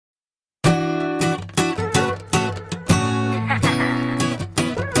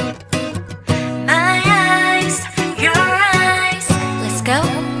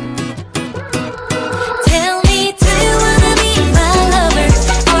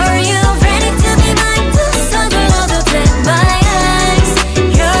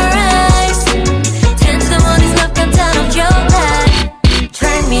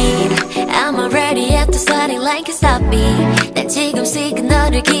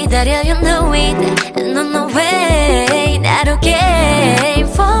기다려 you know it and on the way 나로 game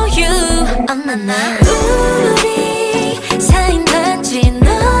for you 엄마나 우리 사인 단지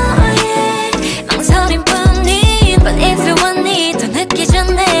너의 망설임 뿐인 but if you want it 더 늦기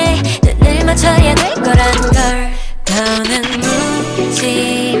전에 눈을 맞춰야 될 거란 걸 더는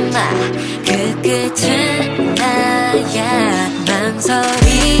묻지마 그 끝은 나야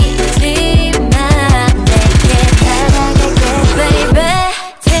망설이지마 내게 다가갈게 baby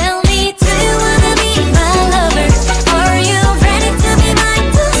tell me do you wanna be my lover are you ready to be mine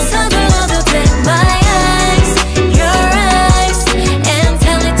또 서둘러도 돼 my eyes your eyes and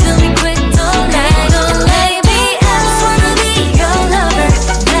tell it to me quick don't lie don't lie baby I just wanna be your lover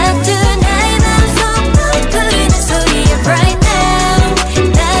나도 나의 맘속 부르는 소리에 right now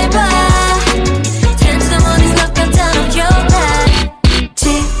날 봐 Turn someone is locked out of your life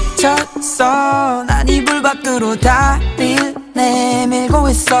지쳤어 난 이불 밖으로 다리를 내밀고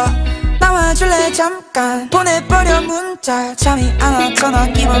있어 나와줄래 잠깐 보내버려 문자 잠이 안 와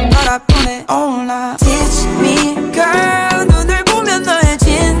전화기만 바라보네 all night Teach me girl 눈을 보면 너의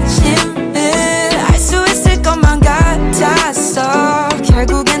진심을 알 수 있을 것만 같았어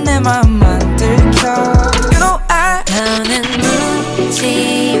결국엔 내 맘만 들켜 You know I 더는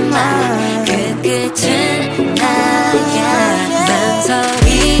묻지마 그 끝은 나야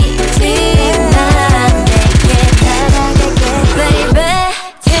망설이지마 내게 다가갈게 baby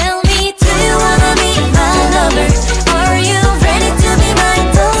tell me do you wanna be my lover are you ready to be mine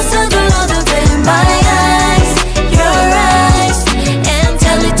또 서둘러도 돼 my eyes your eyes and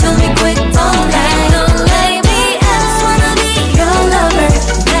tell it to me quick don't lie don't lie baby I just wanna be your lover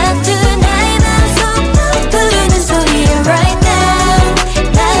나도 나의 맘속 부르는 소리에 right now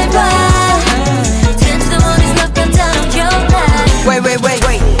날 봐 Turn someone is locked out of your life wait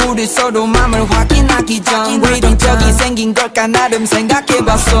우리 서로 맘을 확인하기 전 왜 이런 적이 생긴 걸까 나름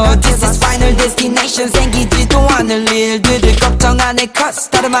생각해봤어 This is final destination 생기지도 않을 일들을 걱정 안 해 cause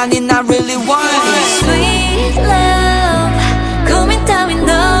다름 아닌 I really want it Sweet love 고민 따윈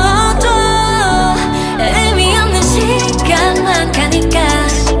넣어도 의미 없는 시간만 가니까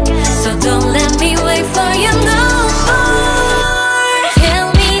So don't let me wait for you no more Tell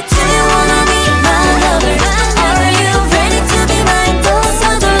me do you wanna be my lover Are you ready to be mine 또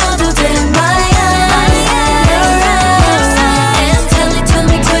서둘러도 돼 my eyes your eyes and tell it to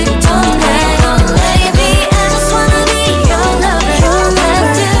me quick don't lie don't lie baby I just wanna be your lover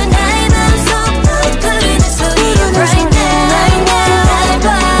나도 나의 맘속 부르는 소리에 right now 날 봐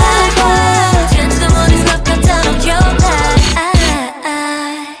Turn someone is locked out of your life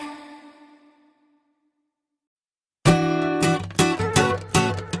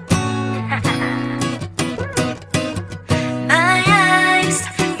My eyes,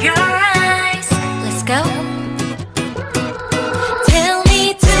 your eyes Let's go Tell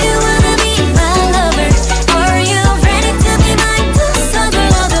me do you wanna be my lover Are you ready to be mine 또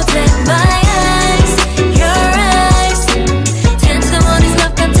서둘러도 돼 my eyes your eyes Turn someone is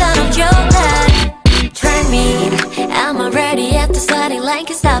locked out of your life Try me I'm already at the starting line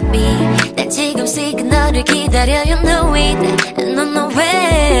can't stop me 난 지금씩 너를 기다려 you know it and on the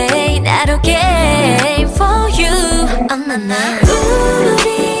way 나로 game for you 엄마나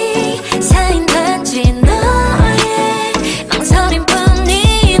우리 사인 단지 너의 망설임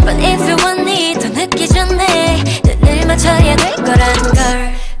뿐인 but if you want it 더 늦기 전에 눈을 맞춰야 될 거란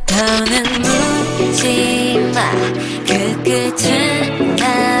걸 더는 묻지마 그 끝은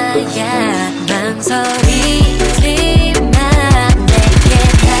나야 망설이지마 내게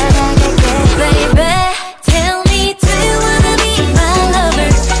다가갈게 baby tell me do you wanna be my lover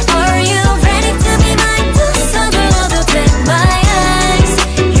are you ready to be mine 또 서둘러도 돼 my eyes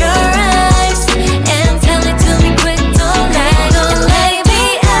your eyes and tell it to me quick don't lie don't lie baby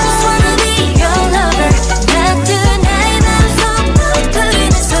I just wanna be your lover 나도 나의 맘속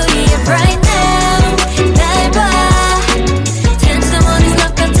부르는 소리에 right now 날 봐 Turn someone is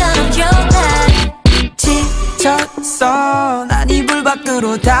locked out of your life 지쳤어 난 이불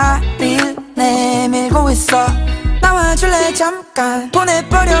밖으로 다리를 내밀고 있어 나와줄래 잠깐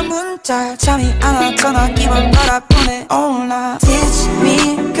보내버려 문자 잠이 안 와 전화기만 바라보네 all night Teach me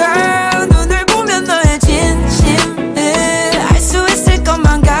girl 눈을 보면 너의 진심을 알 수 있을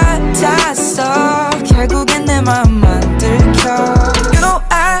것만 같았어 결국엔 내 맘만 들켜 You know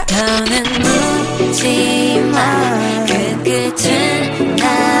I 더는 묻지마 그 끝은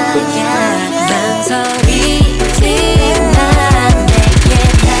나야 망설이지마 내게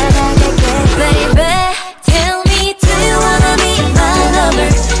다가갈게 baby tell me do you wanna be my lover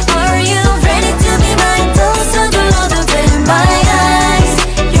are you ready to be mine 또 서둘러도 돼 my eyes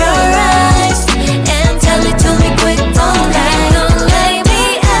your eyes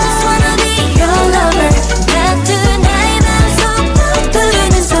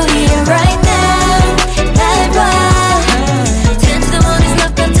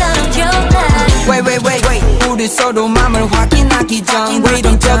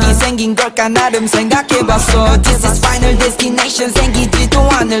위동적이 생긴 걸까 나름 생각해봤어. This is final destination. 생기지도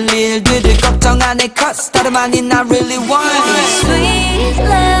않을 일들을 걱정 안 해 cause 다름 아닌 I really want Sweet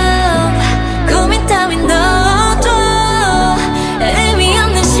love 고민 따윈 넣어도 의미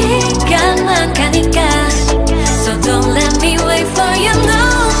없는 시간만 가니까 So don't let me wait for you no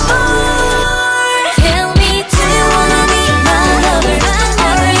more. Tell me do you wanna be my lover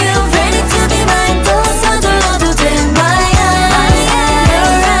or are you ready to be mine? 또 서둘러도 돼 my eyes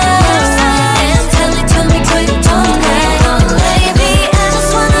your eyes and tell it to me quick don't hang on baby I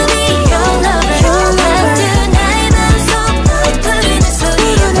just wanna be your lover 난 나의 맘속 부르는 소리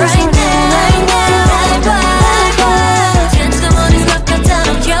right now 날 봐 Turn to the morning love countdown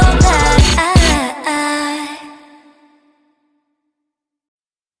of your life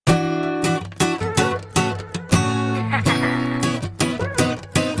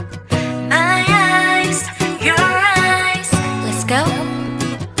My eyes, your eyes. Let's go.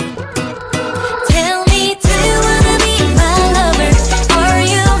 Tell me, do you wanna be my lover? Or are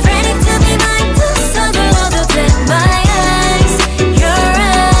you ready to be mine? 또 서둘러도 돼. My eyes, your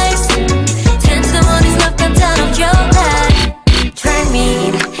eyes. Turn to the morning love countdown of your life. Try me,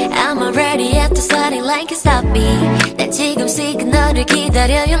 I'm already at the starting line. Can't stop me. 난 지금 시그널을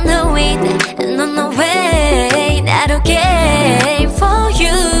기다려. You know it. And on the way, 나로 game for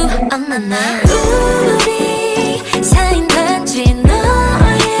you. 우리 사인 단지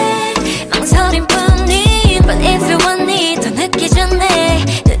너의 망설임 뿐인 But if you want me 더 늦기 전에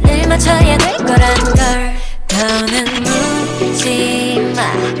눈을 맞춰야 될 거란 걸 더는 묻지마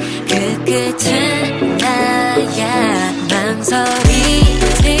그 끝은 나야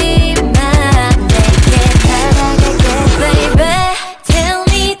망설이지마 내게 다가갈게 baby Tell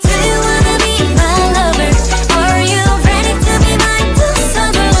me do you wanna be my lover or are you ready to be mine 또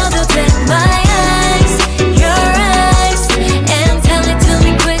서둘러도 돼 my eyes your eyes and tell it to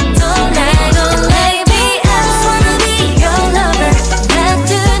me quick don't hang on baby I just wanna be your lover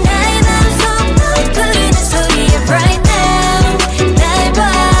나도 나의 맘속 부르는 소리에 right now 날 봐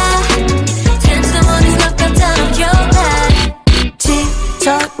Turn to the morning love countdown of your life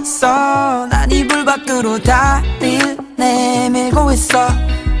지쳤어 난 이불 밖으로 다리를 내밀고 있어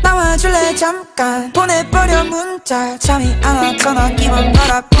나와줄래 잠깐 보내버려 문자 잠이 안 와 전화기만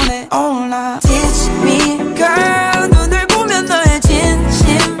바라보내 올라 Teach me girl 눈을 보면 너의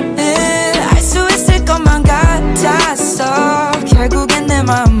진심을 알 수 있을 것만 같았어 결국엔 내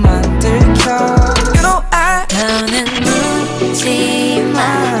맘만 들켜 You know I 더는 묻지마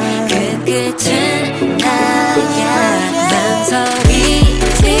그 끝은 나야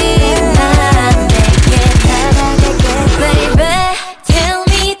망설이지마 내게 다가갈게 baby Tell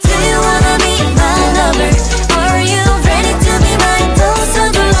me do you wanna be my lover or are you ready to be mine 또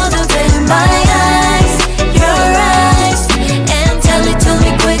서둘러도 돼 my eyes your eyes and tell it to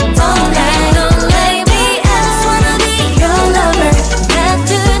me quick don't hang on baby I just wanna be your lover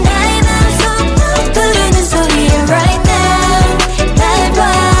나도 나의 맘속 부르는 소리에 right now 날 봐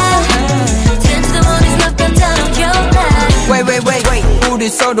Turn to the morning love countdown of your life Wait 우리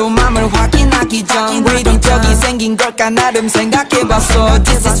서로 맘을 확인하기 전 위동적이 생긴 걸까 나름 생각해봤어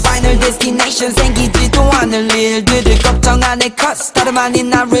This is final destination 생기지도 않을 일들을 걱정 안 해 cause 다름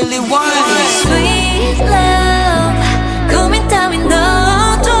아닌 I really want Sweet love 고민 따윈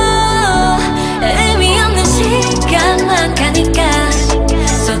넣어도 의미 없는 시간만 가니까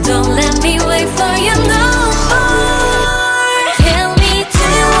So don't let me wait for you no more Tell me do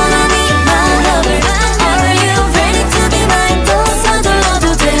you wanna be my lover or are you ready to be mine 또 서둘러도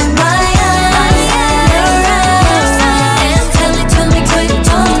돼 my eyes your eyes and tell it to me quick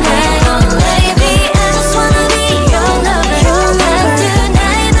don't hang on baby I just wanna be your lover 나도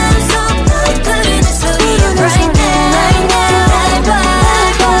나의 맘속 부르는 소리에 right now 날 봐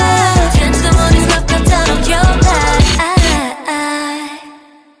Turn to the morning love countdown of your life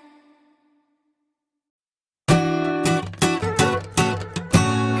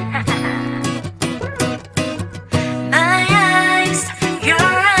My eyes, your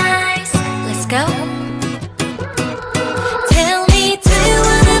eyes. Let's go. Tell me, do you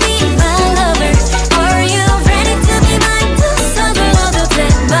wanna be my lover or are you ready to be mine? 또 서둘러도 돼.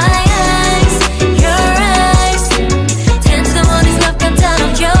 My eyes, your eyes. Turn to the morning love countdown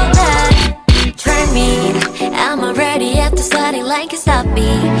of your life. Try me, I'm already at the starting line. Can't stop me.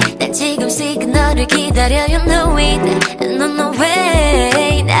 난 지금 시그널을 기다려. You know it, and on the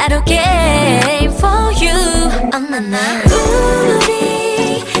way. 나로 game for you.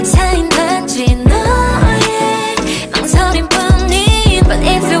 우리 사인 단지 너의 망설임 뿐인 But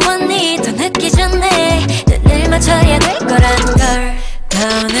if you want me 더 늦기 전에 눈을 맞춰야 될 거란 걸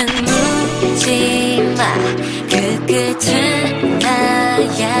더는 묻지마 그 끝은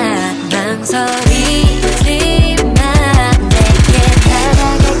나야 나야 망설이지 마 내게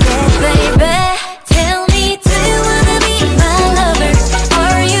다가갈게 baby Tell me do you wanna be my lover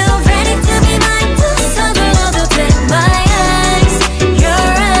Are you ready to be mine 또 서둘러도 돼 my eyes your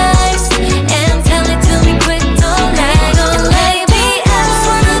eyes And tell it to me quick don't let go baby I just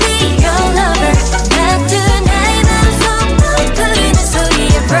wanna be your lover 나도 나의 맘속 또 부르는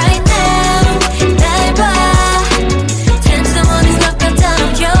소리에 right now 날 봐 Turn to the morning love countdown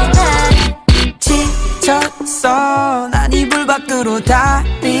of your life 지쳤어 난 이불 밖으로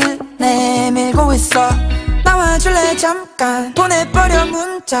다리를 내밀고 있어 나와줄래 잠깐 보내버려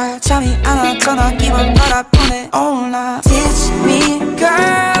문자 잠이 안 와 전화기만 바라보내 올라 Teach me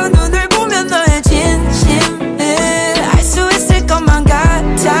girl 눈을 보면 너의 진심을 알 수 있을 것만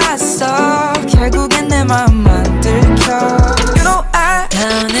같았어 결국엔 내 맘만 들켜 You know I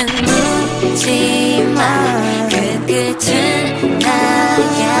더는 묻지마 그 끝은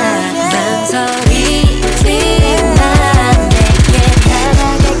나야 망설이지 마 내게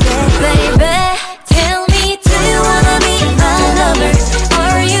다가갈게 baby Tell me do you wanna be my lover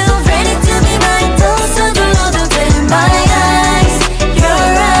Are you ready to be mine 또 서둘러도 돼 my eyes your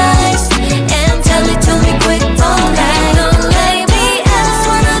eyes And tell it to me quick don't let go baby I just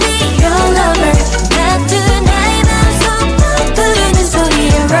wanna be your lover 나도 나의 맘속 또 부르는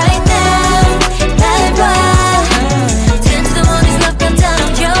소리에 right now 날 봐 Turn to the morning love countdown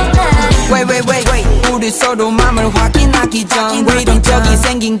of your life Wait 우리 서로 맘을 확인하기 전 왜 이런 적이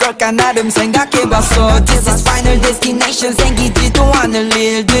생긴 걸까 나름 생각해봤어 This is final destination 생기지도 않을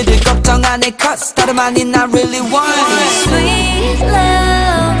일들을 걱정 안 해 cause 다름 아닌 I really want it Sweet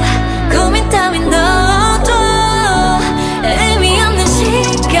love 고민 따윈 넣어도 의미 없는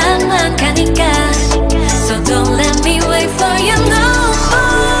시간만 가니까 So don't let me wait for you no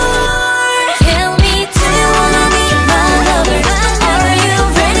more Tell me do you wanna be my lover Are you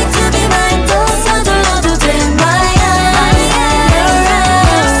ready to be mine 또 서둘러도 돼 my eyes your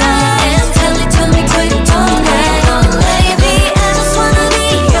eyes And tell it to me quick don't let go baby I just wanna be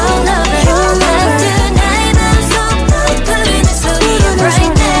your lover 나도 나의 맘속 또 부르는 소리에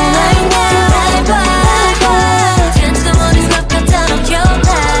right now 날 봐 Turn to the morning love countdown of your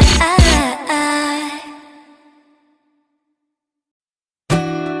life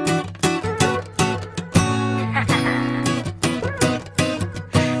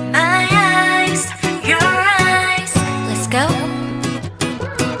My eyes, your eyes Let's go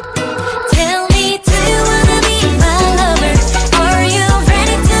Tell me do you wanna be my lover Are you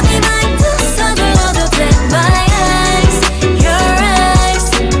ready to be mine 또 서둘러도 돼 my eyes your eyes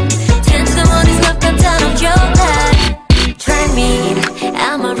Turn to the morning love countdown of your life Try me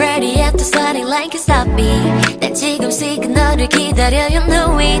I'm already at the starting line can't stop me 난 지금씩 너를 기다려 you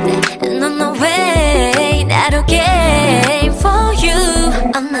know it And on the way 나로 game for you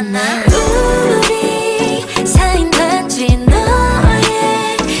엄마나 우리 사인 단지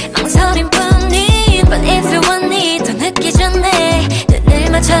너의 망설임뿐인 But if you want it 더 늦기 전에 눈을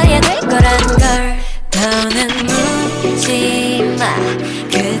맞춰야 될 거라는 걸 더는 묻지마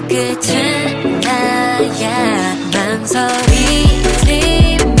그 끝은 나야 망설이지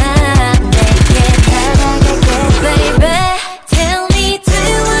마 내게 다가갈게 baby Tell me do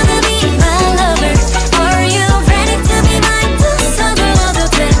you wanna be my lover Are you ready to be mine 또 서둘러도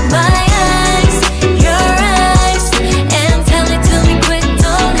돼 my eyes your eyes And tell it to me quick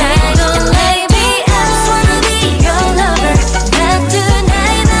don't let go baby I just wanna be your lover 나도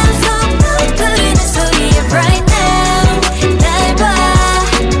나의 맘속 또 부르는 소리에 right now 날 봐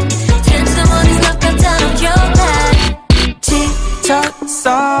Turn to the morning love countdown of your life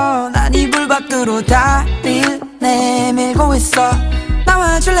지쳤어 난 이불 밖으로 다리를 내밀고 있어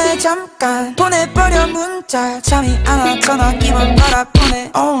나와줄래 잠깐 보내버려 문자 잠이 안 와 전화기만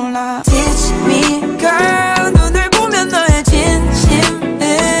바라보내 올라 Teach me girl 눈을 보면 너의 진심을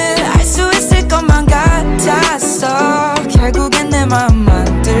알 수 있을 것만 같았어 결국엔 내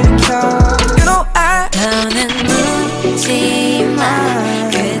맘만 들켜 You know I 더는 묻지마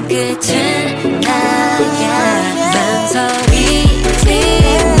그 끝은 나야 망설이지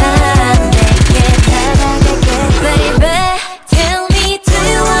마 내게 다가갈게 baby Tell me do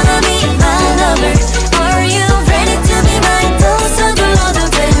you wanna be my lover Are you ready to be mine 또 서둘러도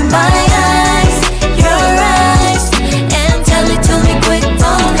돼 my eyes your eyes And tell it to me quick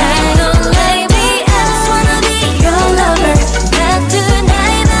don't let go baby I just wanna be your lover 나도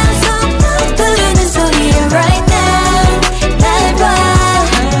나의 맘속 또 부르는 소리에 right now 날 봐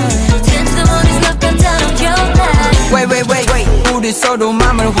Turn to the morning love countdown of your life Wait 우리 서로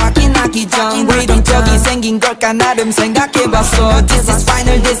맘을 확인하기 전 왜 이런 적이 생긴 생긴 걸까 나름 생각해봤어. This is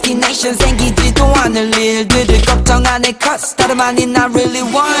final destination. 생기지도 않을 일들을 걱정 안 해 cause 다름 아닌 I really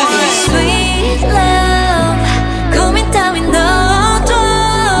want Sweet love 고민 따윈 넣어도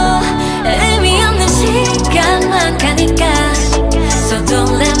의미 없는 시간만 가니까 So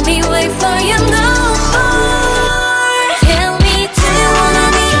don't let me wait for you no more. Tell me do you wanna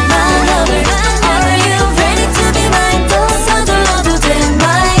be my lover? Are you ready to be mine? 또 서둘러도 돼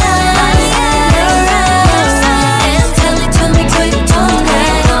my eyes, your eyes And tell it to me quick don't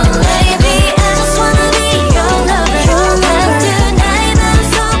let me I just wanna be your lover 같은 나의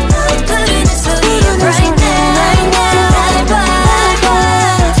맘속 부르는 소리 right now 날 봐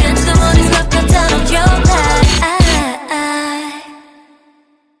Dance the morning's love countdown of your life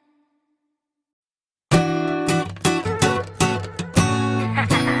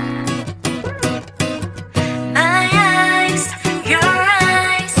My eyes, your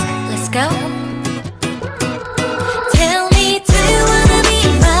eyes Let's go Tell me do you wanna be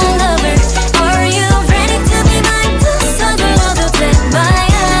my lover? Are you ready to be mine? 또 서둘러도 돼 my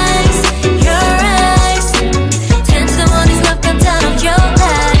eyes, your eyes Dance the morning's love countdown of your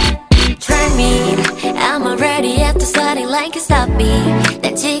life Try me I'm already at the starting line can't stop me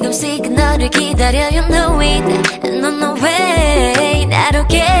난 지금씩 너를 기다려 you know it And on the way 나로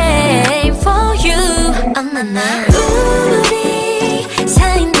game for you 어머나 우리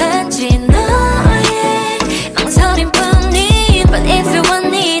사인 단지 너의 망설임뿐인 But if you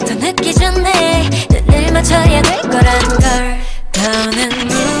want it 더 늦기 전에 눈을 맞춰야 될 거란 걸 더는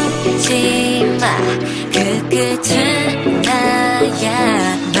묻지마 그 끝은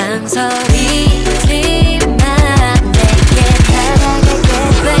나야 망설이지마 내게 다가갈게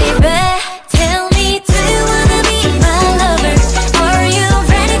baby Tell me do you wanna be my lover? Are you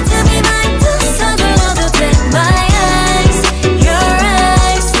ready to be mine? 또 서둘러도 돼 my eyes, your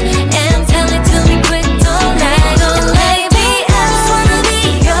eyes And tell it to me quick don't let me I just wanna be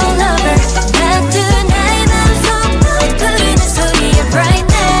your lover 같은 나의 맘속 부르는 소리야 right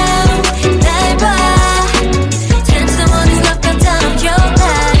now 날 봐 Dance the morning's love countdown of your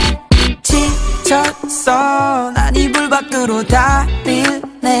life 지쳤어 난 이불 밖으로 다리를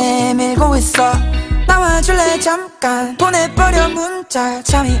내밀고 있어 나와줄래 잠깐 보내버려 문자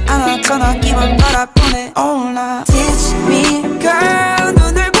잠이 안 와 전화기만 바라보네 all night Teach me girl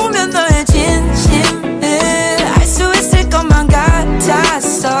눈을 보면 너의 진심을 알 수 있을 것만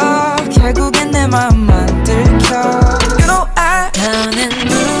같았어 결국엔 내 맘만 들켜 You know I 더는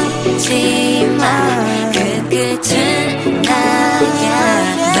묻지마 그 끝은 나야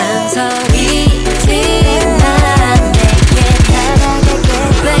망설이지마 내게 다가갈게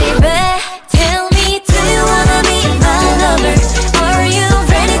baby Tell me do you wanna be my lover? Are you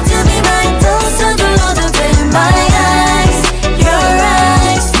ready to be mine? 또 서둘러도 돼 my eyes, your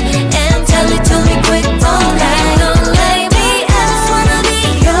eyes And tell it to me quick don't let me I just wanna be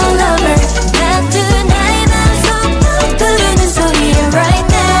your lover 같은 나의 맘속 부르는 소리야 right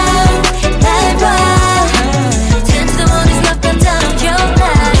now 날 봐 Dance the morning's love countdown of your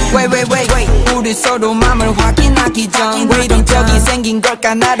life Wait 우리 서로 맘을 확인하기 전 왜 이런 적이 생긴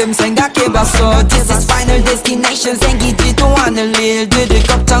걸까 나름 생각해봤어 This is final destination 생기지도 않을 일들을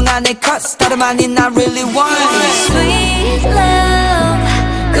걱정 안 해 cause 다름 아닌 I really want Sweet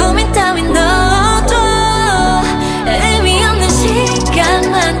love 고민 따윈 넣어도 의미 없는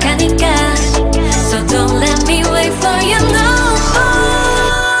시간만 가니까 So don't let me wait for you no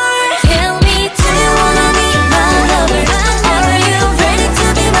more Tell me do you wanna be my lover? Are you ready to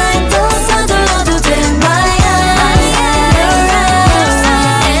be mine? 또 서둘러도 돼 my eyes, your eyes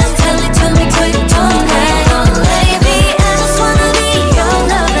And tell it to me quick don't let me I just wanna be your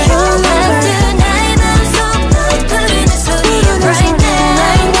lover 같은 나의 맘속 부르는 소리야 right now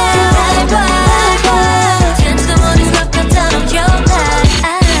날 봐 Dance the morning's love countdown of your life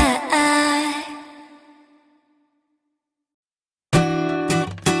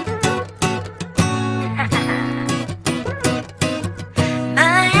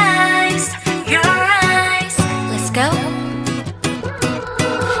My eyes, your eyes Let's go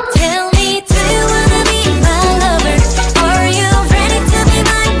Tell me do you wanna be my lover? Are you ready to be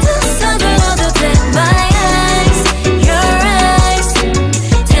mine? 또 서둘러도 돼 my eyes, your eyes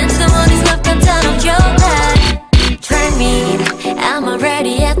Dance the morning's love countdown of your life Try me I'm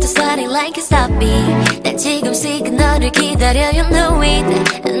already at the starting line can't stop me 난 지금씩 너를 기다려 you know it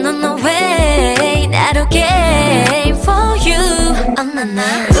And on the way 나로 game for you 어머나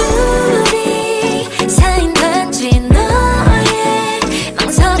우리 사인 단지 너의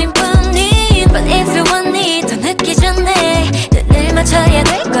망설임뿐인 But if you want it 더 늦기 전에 눈을 맞춰야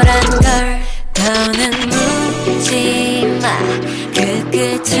될 거란 걸 더는 묻지마 그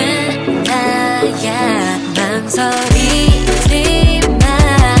끝은 나야 망설이지만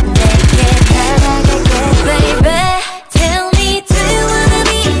내게 다가갈게 baby tell me do you wanna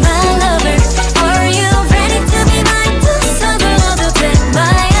be my lover are you ready to be mine 두 손으로도 take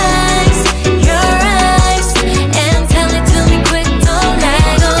my eyes your eyes and tell it to me quick don't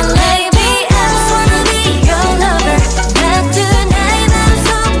lie don't lie baby I just wanna be your lover 나 tonight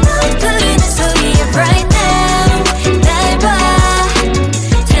맘속 들리는 소리에 right now 날 봐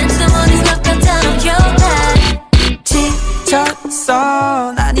Change the one is locked down on your life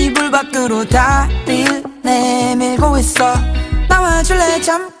지쳤어 난 이불 밖으로 다리를 내밀고 있어 나와줄래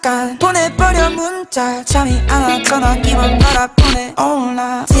잠깐 보내버려 문자 잠이 안 와 전화기만 바라보네 all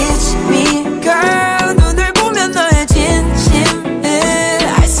night Teach me girl 눈을 보면 너의 진심을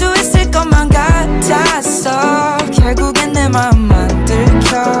알 수 있을 것만 같았어 결국엔 내 맘만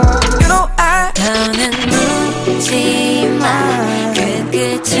들켜 You know I 더는 묻지마 그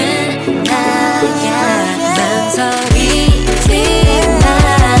끝은 나야 망설이지마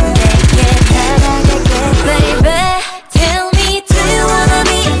내게 다가갈게 baby tell me do you wanna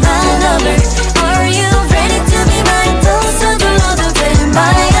be my lover are you ready to be mine 두 손으로도 take my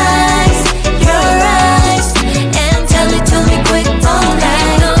eyes your eyes and tell it to me quick don't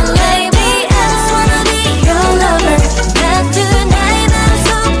lie don't lie baby I just wanna be your lover 나 tonight 맘속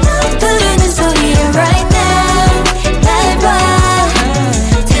들리는 소리에 right now 날 봐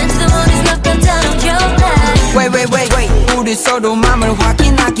Change the one is locked down on your life wait 우리 서로 맘을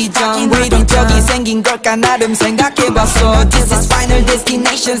확인하기 전 왜 이런 적이 생긴 걸까 나름 생각해봤어 This is final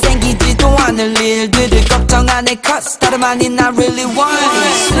destination 생기지도 않을 일들을 걱정 안 해 cause 다름 아닌 I really want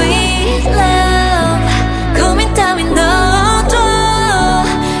Sweet love 고민 따윈 넣어도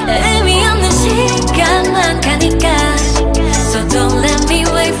의미 없는 시간만 가니까 So don't let me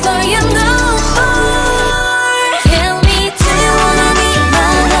wait for you no more Tell me do you wanna be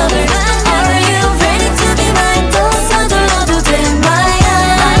my lover Are you ready to be mine 두 손으로도 take my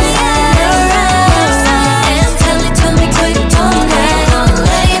eyes your eyes and tell it to me quick don't lie don't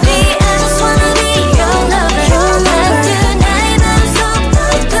lie baby I just wanna be your lover 나 tonight 맘속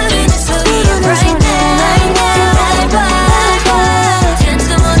들리는 소리에 right now 날 봐 Change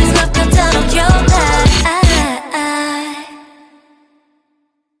the one is locked down on your life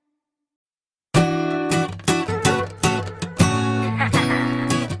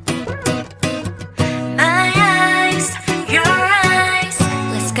My eyes, your eyes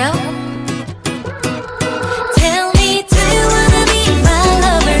Let's go Tell me do you wanna be my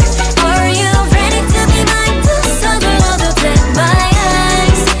lover Are you ready to be mine 두 손으로도 take my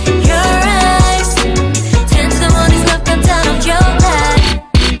eyes your eyes Change the one is locked down on your life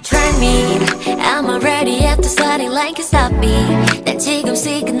Try me I'm already at the starting line can't stop me 난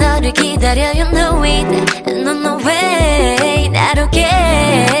지금씩 너를 기다려 you know it And on the way 나로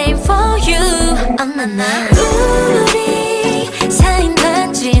game for you 어머나 우리 사인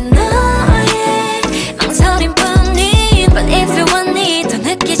단지 너의 망설임뿐인 But if you want it 더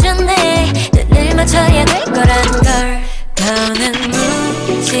늦기 전에 눈을 맞춰야 될 거란 걸 더는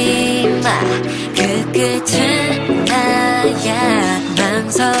묻지마 그 끝은 나야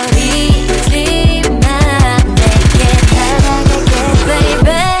망설이지마 내게 다가갈게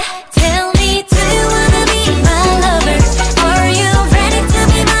baby Tell me do you wanna be my lover Are you ready to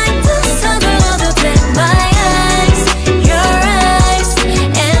be mine 두 손으로도 take my eyes your eyes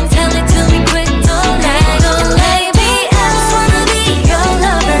and tell it to me quick don't lie don't lie baby I just wanna be your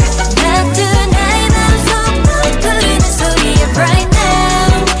lover 나 tonight 맘속 들리는 소리에 right now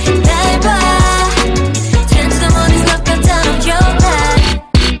날 봐 Change the one is locked down on your life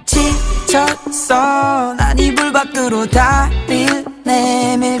지쳤어 난 이불 밖으로 다리를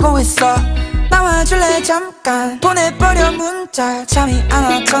내밀고 있어 나와줄래 잠깐 보내버려 문자 잠이 안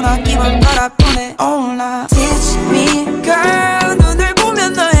와 전화기만 바라보네 all night Teach me girl 눈을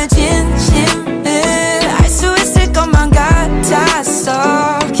보면 너의 진심을 알 수 있을 것만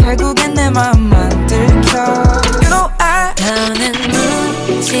같았어 결국엔 내 맘만 들켜 You know I 더는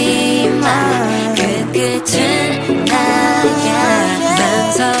묻지마 그 끝은 나야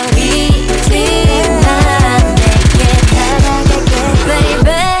망설이지마 내게 다가갈게 baby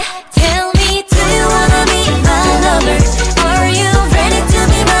Tell me do you wanna be my lover Are you ready to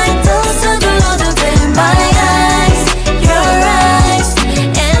be mine 두 손으로도 take my eyes your eyes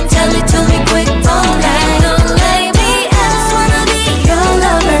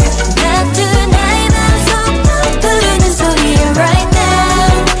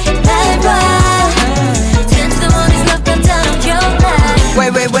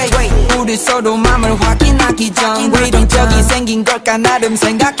생긴 걸까 나름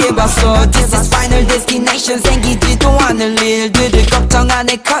생각해봤어. This is final destination. 생기지도 않을 일들을 걱정 안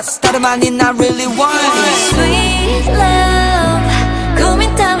해 cause 다름 아닌 I really want Sweet love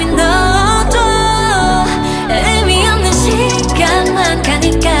고민 따윈 넣어도 의미 없는 시간만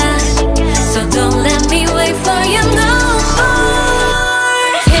가니까 So don't let me wait for you no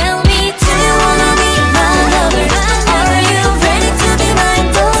more. Tell me do you wanna be my lover Or are you ready to be mine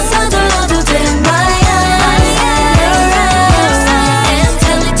또 서둘러도 돼 my eyes your eyes And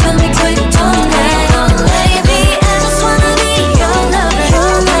tell it to me quick don't let on baby I just wanna be your lover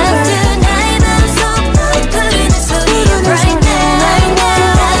난 tonight 맘속 흐르는 소리 right now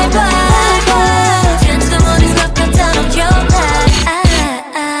날 봐 Dance the one is love countdown of your life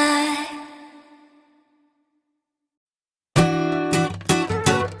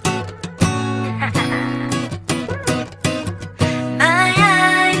My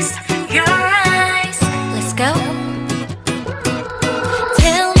eyes, your eyes. Let's go.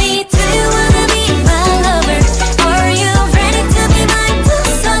 Tell me, do you wanna be my lover? Or are you ready to be mine? 또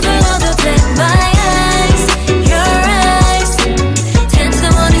서둘러도 돼. My eyes, your eyes. 10 to the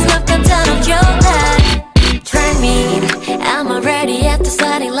 1 is love countdown of your life. Try me, I'm already at the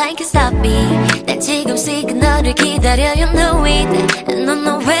starting line. Can't stop me. 난 지금 시그널을 기다려. You know it, and on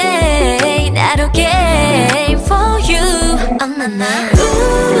the way. 나로 game for you.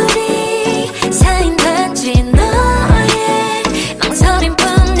 우리 사인 단지 너의 망설임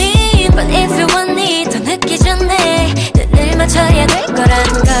뿐인 But if you want it 더 늦기 전에 눈을 맞춰야 될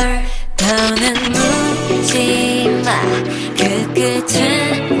거라는 걸 더는 묻지마 그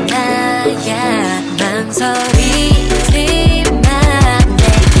끝은 나야 망설이지마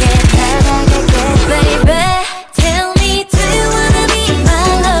내게 다가갈게 baby Tell me do you wanna be my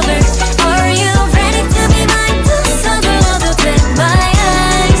lover Or are you ready to be mine 또 서둘러도 돼 My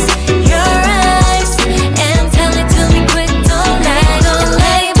eyes, your eyes And tell it to me quick don't let go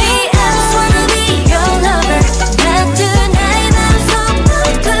baby I just wanna be your lover 난 tonight 맘속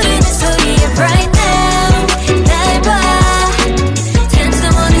흐르는 소리에 right now 날 봐 Dance the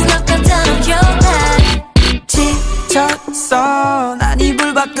one is love countdown of your life 지쳤어 난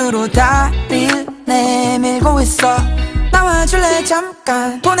이불 밖으로 다리를 내밀고 있어 나와줄래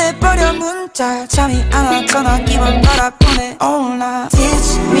잠깐 보내버려 문자 잠이 안 와 전화기만 바라보네 올라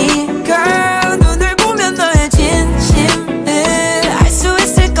Teach me girl 눈을 보면 너의 진심을 알 수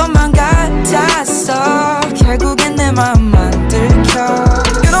있을 것만 같았어 결국엔 내 맘만 들켜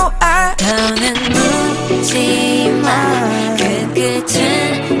You know I 더는 묻지마 그 끝은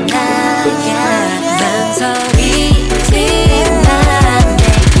나야 망설이지마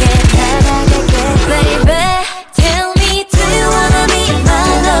내게 다가갈게 baby Tell me do you wanna be my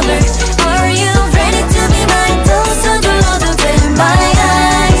lover Or are you ready to be mine 또 서둘러도 돼 My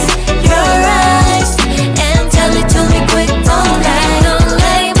eyes, your eyes And tell it to me quick don't let on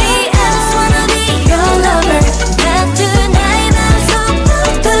baby I just wanna be your lover 난 tonight 맘속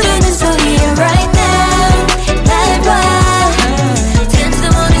흐르는 소리에 right now 날 봐 Dance the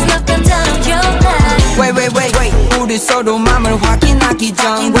one is love countdown of your life Wait 우리 서로 맘을 확인하기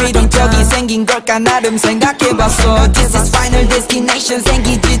전 왜 이런 적이 생긴 걸까 나름 생각해봤어 This is final destination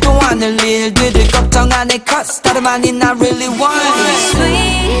생기지도 않을 일들을 걱정 안 해 cause 다름 아닌 I really want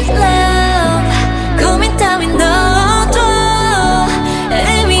Sweet love 고민 따윈 넣어도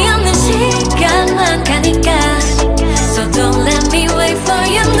의미 없는 시간만 가니까 So don't let me wait for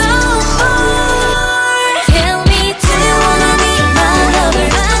you no more Tell me do you wanna be my lover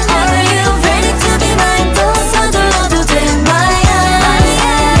Or are you ready to be mine 또 서둘러도 돼 My eyes,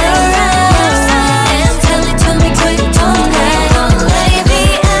 your eyes And tell it to me quick don't let on baby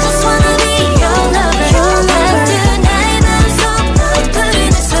I just wanna be your lover 난 tonight 맘속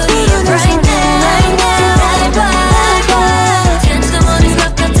흐르는 소리에 right now 날 봐 Dance the one is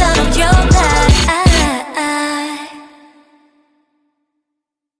love countdown of your life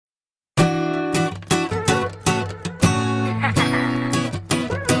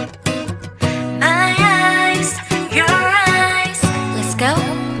My eyes, your eyes. Let's go.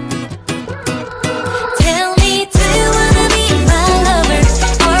 Tell me, do you wanna be my lover?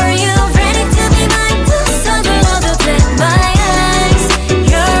 Or are you ready to be mine? 또 서둘러도 돼. My eyes,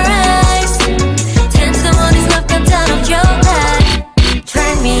 your eyes. 10 to the 1 is love countdown of your life.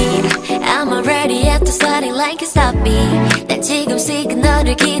 Try me, I'm already at the starting line. Can't stop me. 난 지금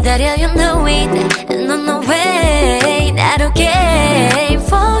시그널을 기다려. You know it, and on the way. 나로 game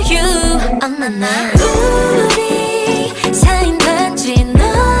for you. 우리 사인 단지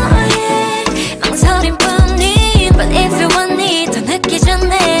너의 망설임 뿐인 But if you want it 더 늦기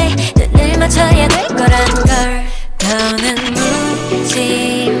전에 눈을 맞춰야 될 거라는 걸 더는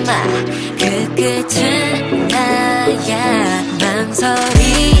묻지마 그 끝은 나야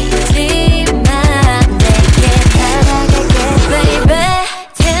망설이지만 내게 다가갈게 baby.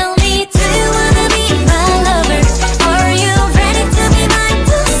 Tell me, do you wanna be my lover? Are you ready to be mine?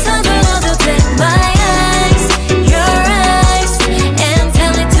 두 손을 얻어대 my eyes, your eyes, and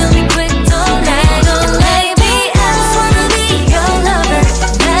tell it to me quick. Don't lie, don't lie, baby. I just wanna be your lover.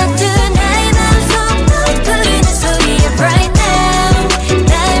 나도 나의 맘속 또 부르는 소리에 right now.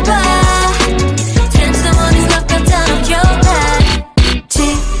 날 봐. 10 to the morning, lock the down of your life.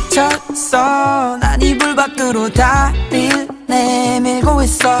 지쳤어 난 이불 밖으로 다리를 내밀고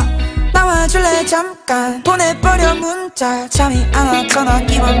있어 나와줄래 잠깐 보내버려 문자 잠이 안 와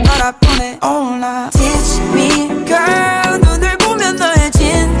전화기만 바라보내 올라 Teach me girl 눈을 보면 너의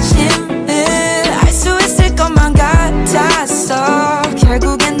진심을 알 수 있을 것만 같았어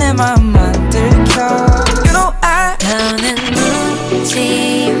결국엔 내 맘만 들켜 You know I 더는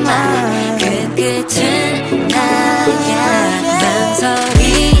묻지마 그 끝은 나야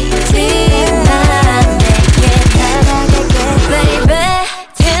망설이지마 내게 다가갈게 baby.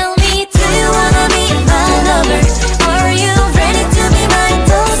 Tell me, do you wanna be my lover? Are you ready to be mine?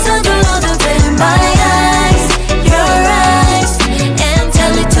 두 손을 얻어대 my eyes, your eyes, and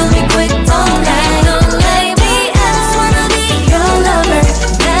tell it to me quick. Don't lie, don't lie, baby. I just wanna be your lover.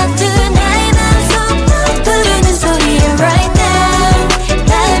 나도 나의 맘속 또 부르는 소리에 right now.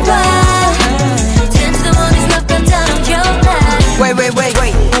 날 봐. 10 to the morning, lock the down of your life. Wait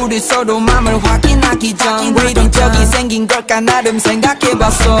우리 서로 맘을 확인하기 전 왜 이런 적이 생긴 걸까 나름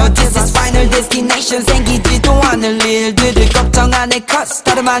생각해봤어 This is final destination 생기지도 않을 일들을 걱정 안 해 cause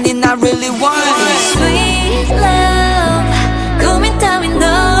다름 아닌 나 really want Sweet love 고민 따윈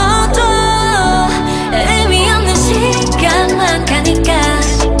넣어도 의미 없는 시간만 가니까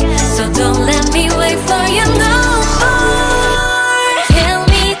So don't let me wait for you no more. Tell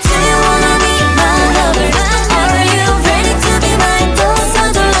me, do you wanna be my lover? Are you ready to be mine? 두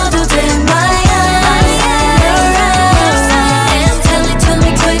손을 얻어대 my eyes, your eyes, and tell it to me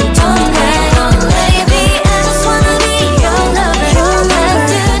quick. Don't lie, don't lie, baby. I just wanna be your lover.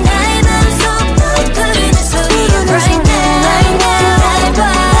 나도 나의 맘속 또 부르는 소리에 right now, right now. 날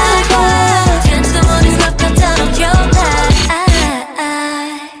봐. 10 to the morning, lock the down of your life.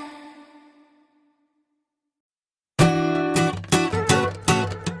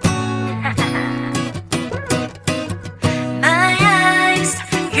 My eyes,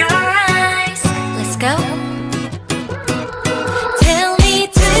 your eyes. Let's go. Tell me,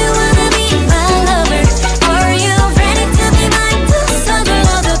 do you wanna be my lover? Are you ready to be mine? 두 손을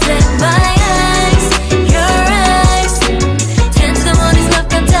얻어대 my eyes, your eyes. 10 to the morning, lock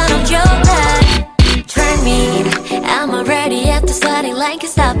the down of your life. Try me, I'm already at the starting line,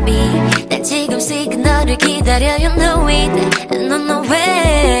 can't stop me. 난 지금씩 너를 기다려, you know it. And on the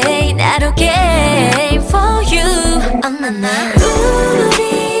way, 나로 game for you. 엄마나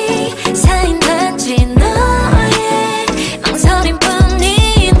우리 사인 단지 너의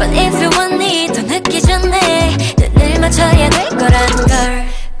망설임뿐인 But if you want me 더 늦기 전에 눈을 맞춰야 될 거라는 걸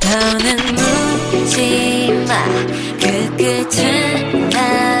더는 묻지마 그 끝은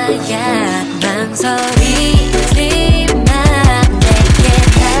나야 망설이지마 내게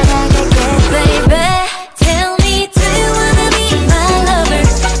다가갈게 baby. Tell me, do you wanna be my lover?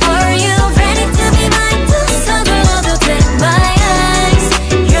 Are you ready to be mine? 두 손을 얻어대 my eyes,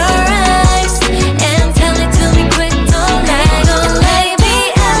 your eyes, and tell it to me quick. Don't lie, don't lie, baby.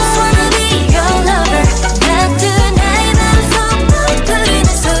 I just wanna be your lover. 나도 나의 맘속 또 부르는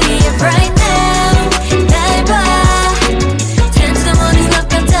소리에 right now. 날 봐. 10 to the morning, lock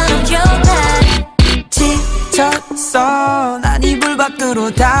the down of your life. 지쳤어 난 이불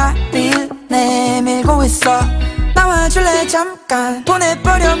밖으로 다리를 내밀고 있어 나와줄래 잠깐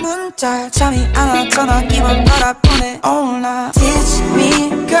보내버려 문자 잠이 안 와 전화기만 바라보내 올라 Teach me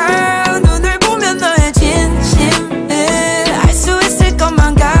girl 눈을 보면 너의 진심을 알 수 있을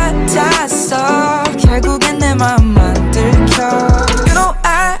것만 같았어 결국엔 내 맘만 들켜 You know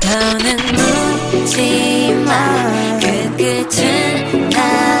I 더는 묻지마 그 끝은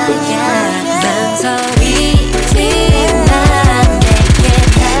나야 망설이지마 내게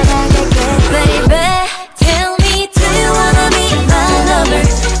다가갈게 baby. Tell me, do you wanna be my lover?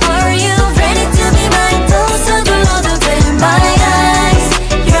 Are you ready to be mine? 두 손을 얻어대 my eyes,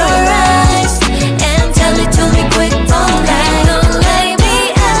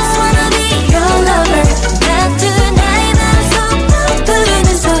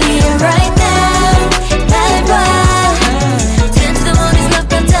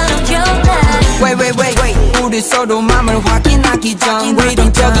 우리 서로 맘을 확인하기 전 왜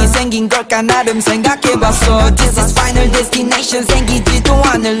이런 적이 생긴 걸까 나름 생각해봤어. This is final destination. 생기지도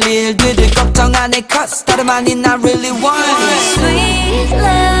않을 일들을 걱정 안 해 cause 다름 아닌 I really want Sweet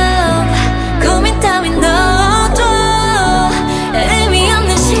love 고민 따윈 넣어도 의미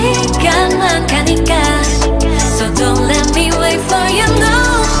없는 시간만 가니까 So don't let me wait for you no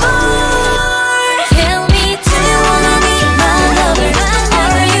more. Tell me do you wanna be my lover or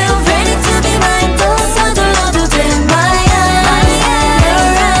are you ready to be mine. 또 서둘러도 돼 my eyes your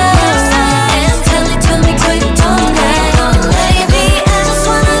eyes and tell it to me quick don't hang on baby I just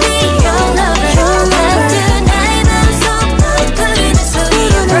wanna be your lover 난 나의 맘속 부르는 소리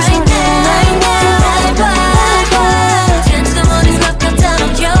right now 날 봐 Dance the morning's love countdown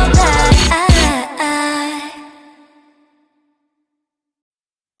of your life.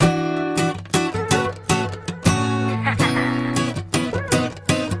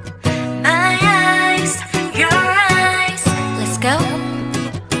 My eyes, your eyes. Let's go.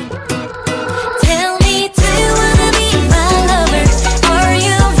 Tell me, do you wanna be my lover? Or are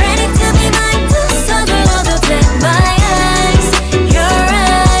you ready to be mine? 또 서둘러도 돼. My eyes, your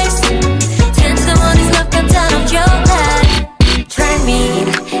eyes. Dance the morning's love countdown of your life. Try me,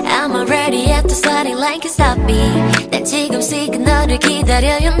 I'm already at the starting line. Can't stop me. 난 지금 시간 너를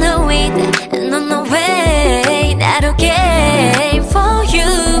기다려. You know it. And on the way. 나로 game for you.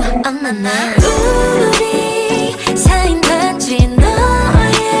 엄마나 우리 사인 단지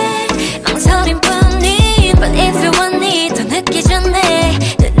너의 망설임뿐인 But if you want it 더 늦기 전에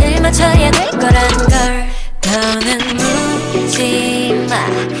눈을 맞춰야 될 거란 걸 더는 묻지마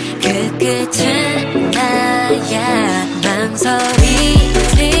그 끝은 나야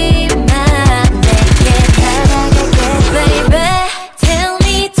망설이지마 내게 다가갈게 baby. Tell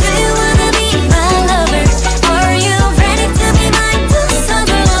me do you wanna be my lover or are you ready to be mine. 또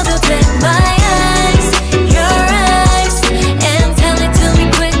서둘러도 돼. My eyes, your eyes and tell it to me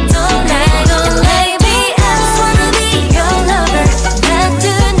quick don't hang on baby I just wanna be your lover 나도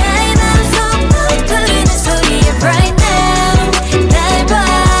나의 맘속 부르는 소리에 right now 날 봐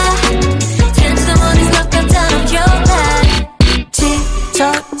Dance the morning's love countdown of your life.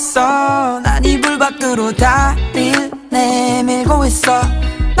 지쳤어 난 이불 밖으로 다리를 내밀고 있어.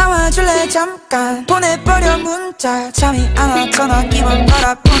 나와줄래 잠깐 보내버려 문자 잠이 안 와 전화기만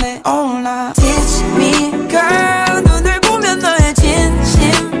바라보네 all night. Teach me girl 눈을 보면 너의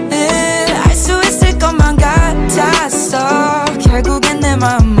진심을 알 수 있을 것만 같았어. 결국엔 내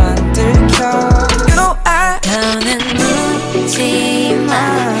맘만 들켜 You know I 더는 묻지마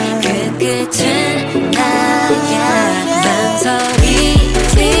그 끝은 나야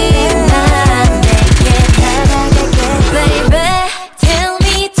망설이지마 내게 다가갈게 baby. Tell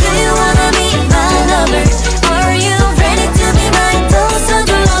me do you wanna be my lover or are you ready to be mine. 또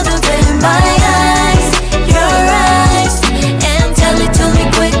서둘러도 돼. My eyes, your eyes and tell it to me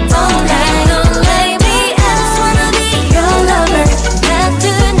quick don't hang on baby I just wanna be your lover 나도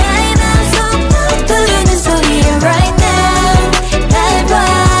나의 맘속 부르는 소리에 right now 날 봐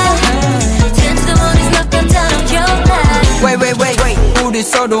Dance the morning's love countdown of your life. Wait 우리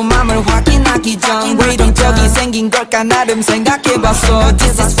서로 맘을 확인하기 전 왜 이런 적이 생긴 걸까 나름 생각해봤어.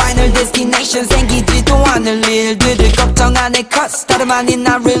 This is final destination. 생기지도 않을 일들을 걱정 안 해 cause 다름 아닌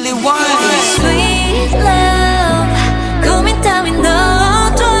I really want Sweet love 고민 따윈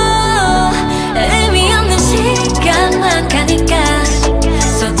넣어도 의미 없는 시간만 가니까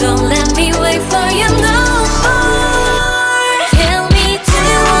So don't let me wait for you no more. Tell me do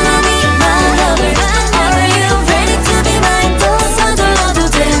you wanna be my lover or are you ready to be mine. 또 서둘러도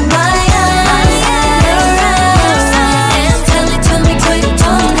돼. My eyes, your eyes and tell it to me quick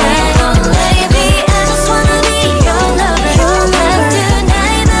don't hang on baby I just wanna be your lover 나도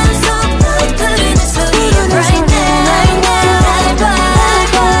나의 맘속 부르는 소리에 right now 날 봐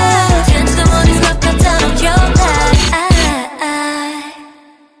Dance the morning's love countdown of your life.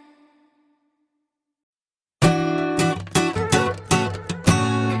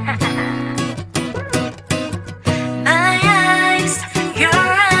 My eyes, your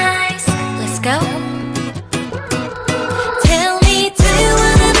eyes. Let's go. Tell me, do you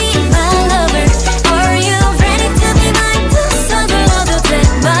wanna be my lover or are you ready to be mine. 또 서둘러도 돼.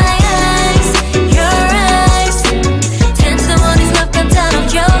 My eyes, your eyes. Dance the morning's love countdown of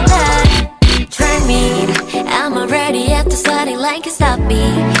your life. Try me, I'm already at the starting line. Can't stop me.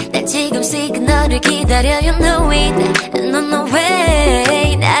 난 지금 시간 너를 기다려. You know it. And on the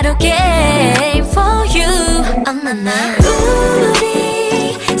way. 나로 game for you. 엄마나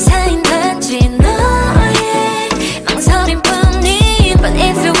우리 사인 단지 너의 망설임뿐인 But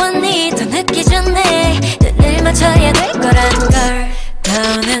if you want it 더 늦기 전에 눈을 맞춰야 될 거란 걸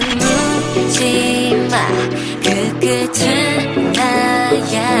더는 묻지마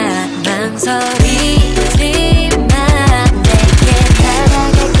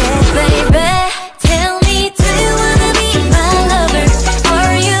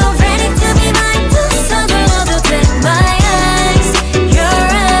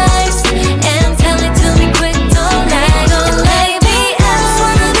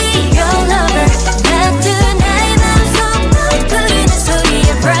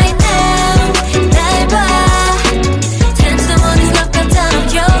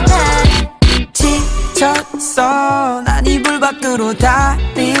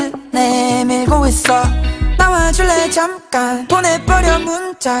잠깐 보내버려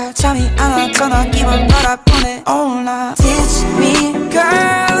문자 잠이 안 와 전화기만 바라보네 all night Teach me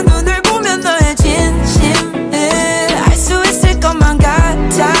girl 눈을 보면 너의 진심을 알 수 있을 것만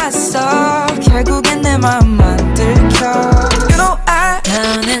같았어 결국엔 내 맘만 들켜 You know I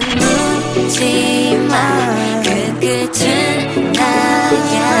더는 묻지마 그 끝은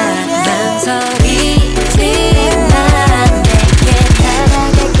나야 망설이지마 내게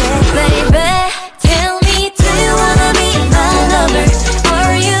다가갈게 baby Tell me do you wanna be my lover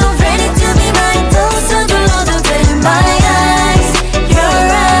Are you ready to be mine 또 서둘러도 돼 my eyes your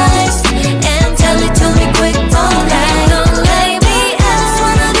eyes and tell it to me quick don't lie don't lie me I just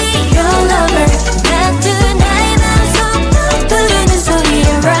wanna be your lover 나 tonight 맘속 부르는 소리에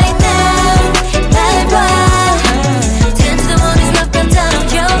right now 날 봐 Dance the one is not gonna turn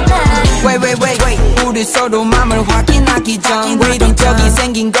off your light Wait 우리 서로 맘을 확인하기 전 왜 이런 적이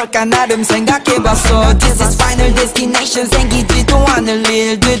생긴 걸까 나름 생각해봤어 This is final destination 생기지도 않을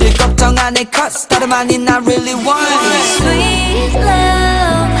일들을 걱정 안 해 cause 다름 아닌 I really want Sweet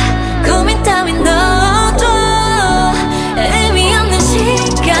love 고민 따윈 넣어둬 의미 없는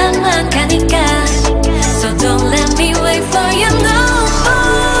시간만 가니까 So don't let me wait for you no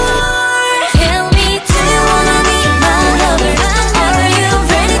more Tell me do you wanna be my lover Are you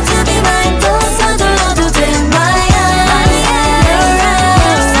ready to be mine 또 서둘러도 돼 my eyes your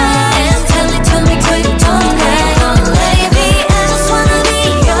eyes and tell it to me quick don't lie don't lie me I just wanna be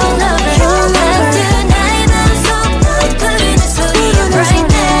your lover 나 tonight 맘속 부르는 소리에 right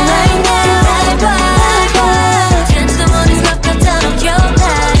now 날 봐 Dance the one is not gonna turn off your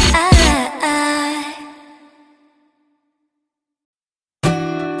light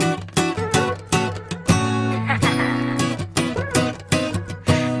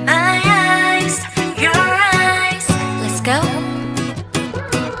My eyes, your eyes Let's go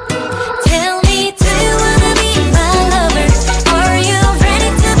Tell me do you wanna be my lover Are you ready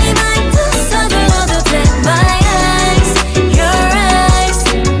to be mine 또 서둘러도 돼 my eyes your eyes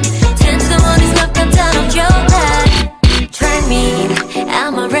Dance the one is not gonna turn off your light Try me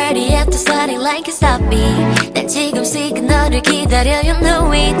I'm already at the starting line can't stop me 난 지금 sick 너를 기다려 you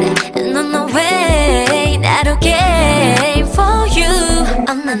know it And on the way 나로 game for you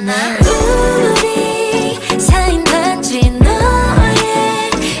엄마나 우리 사인 단지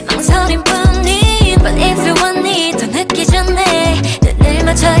너의 망설임 뿐인 But if you want it 더 늦기 전에 눈을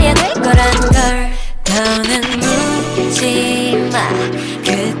맞춰야 될 거란 걸 더는 묻지마 그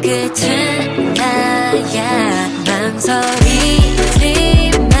끝은 나야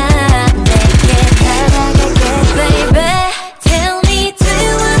망설이지마 내게 다가갈게 baby Tell me do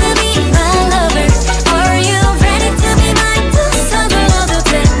you wanna be my lover Are you ready to be mine 또 서둘러도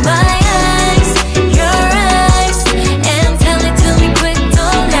돼 my eyes your eyes and tell it to me quick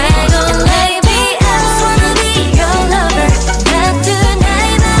don't lie me I just wanna be your lover 나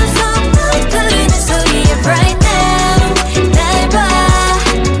tonight 맘속 부르는 소리에 right now 날 봐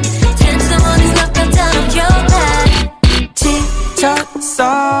Dance the one is not gonna turn off your light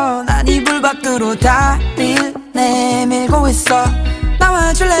지쳤어 난 이불 밖으로 다리를 내밀고 있어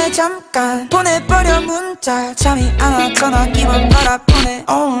나와줄래 잠깐 보내버려 문자 잠이 안 와 전화기만 바라보네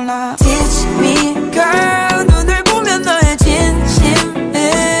all night Teach me girl 눈을 보면 너의 진심을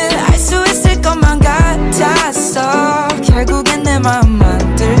알 수 있을 것만 같았어 결국엔 내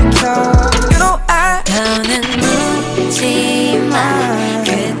맘만 들켜 You know I 더는 묻지마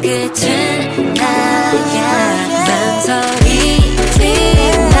그 끝은 나야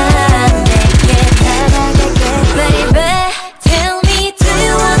망설이지마 내게 다가갈게 baby Tell me do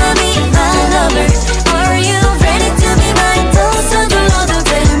you wanna be my lover Are you ready to be mine 또 서둘러도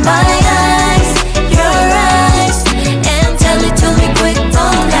돼 my eyes your eyes and tell it to me quick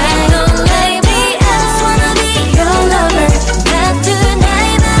don't lie me I just wanna be your lover 나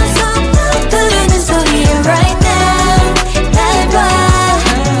tonight 맘속 부르는 소리에 right now 날 봐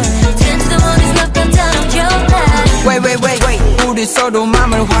Dance the one is not gonna turn off your light Wait 우리 서로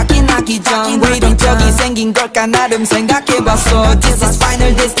맘을 확인하기 전 왜 이런 적이 생긴 걸까 나름 생각해봤어 This is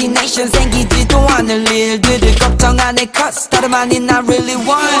final destination 생기지도 않을 일들을 걱정 안 해 cause 다름 아닌 I really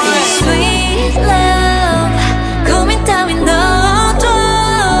want Sweet love 고민 따윈 넣어둬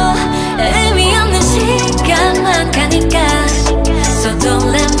의미 없는 시간만 가니까 So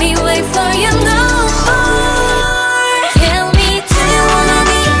don't let me wait for you no more Tell me do you wanna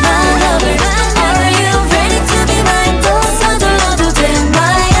be my lover Are you ready to be mine 또 서둘러도 돼 my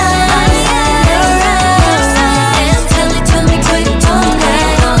eyes your eyes and tell it to me quick don't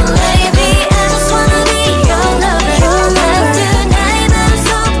lie me I just wanna be your lover 나 tonight 맘속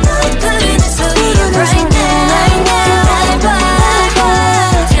부르는 소리에 right now 날 봐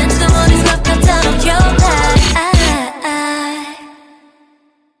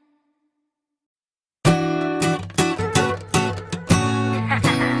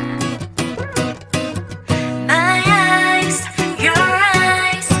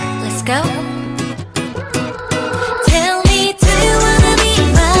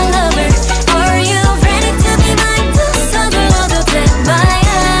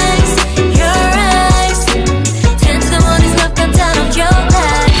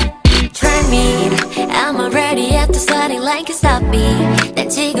난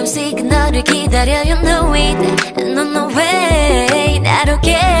지금 sick 너를 기다려 You know it No no way 나로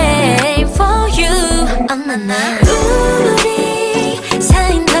game for you 우리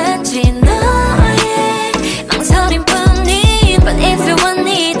사인 단지 너의 망설임 뿐인 But if you want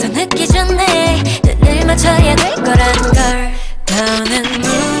it 더 늦기 전에 눈을 맞춰야 될 거란 걸 더는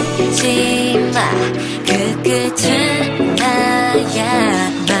묻지마 그 끝은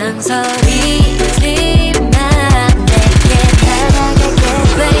나야 망설이지마 내게 다가갈게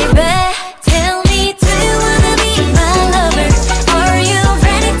baby Tell me do you wanna be my lover Are you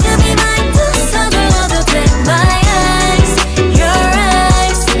ready to be mine 두 손을 얻어도 돼 my eyes your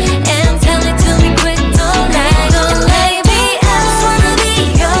eyes And tell it to me quick don't lie don't lie baby I just wanna be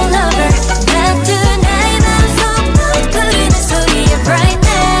your lover 나도 나의 맘속 부르는 소리에 right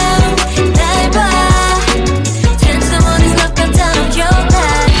now 날 봐 Turn someone is love countdown on your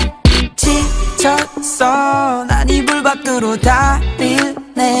life 지쳤어 난 이불 밖으로 다리를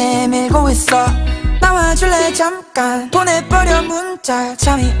내밀고 있어 나와줄래 잠깐 보내버려 문자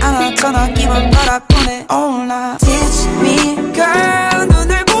잠이 안 와 전화기만 바라보네 all night Teach me girl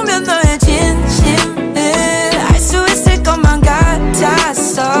눈을 보면 너의 진심을 알 수 있을 것만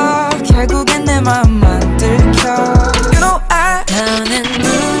같았어 결국엔 내 맘만 들켜 You know I 더는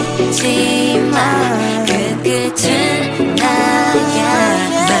묻지마 그 끝은 나야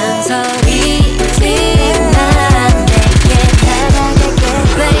망설이지마 내게 다가갈게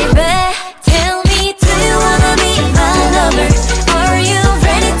baby Tell me do you wanna be my lover Are you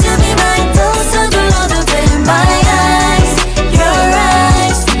ready to be mine 두 손 불러도 돼 my eyes your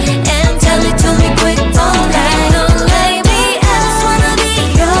eyes And tell it to me quick don't lie don't lie baby I just wanna be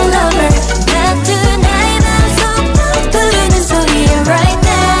your lover 나도 나의 맘속 부르는 소리에 right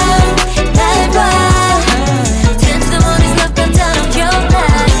now 날 봐 Turn someone is love countdown on your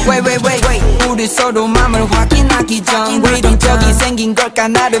life wait 우리 서로 맘을 확인하기 전 왜 이런 적이 생긴 걸까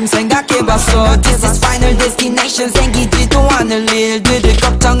나름 생각해봤어 This is final destination 생기지도 않을 일들을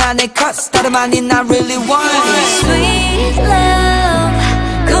걱정 안 해 cause 다름 아닌 I really want it Sweet love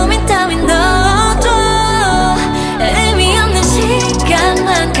고민 따윈 넣어도 의미 없는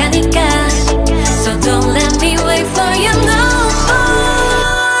시간만 가니까 So don't let me wait for you no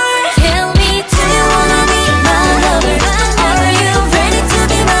more Tell me do you wanna be my lover Are you ready to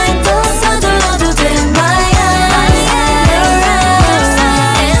be mine 두 손 들어도 돼 my eyes your eyes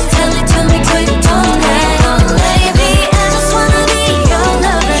And tell it to me quick don't lie don't lie baby I just wanna be your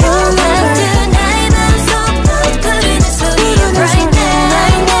lover 나도 나의 맘속 부르는 소리에 right now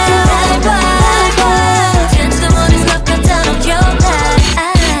날 봐 Turn someone is love countdown on your life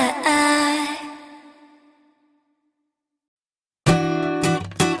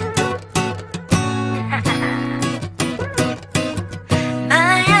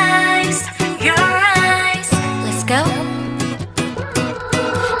My eyes, your eyes Let's go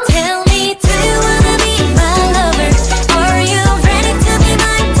Tell me do you wanna be my lover Are you ready to be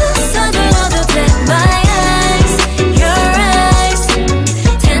mine 두 손 들어도 돼 my eyes your eyes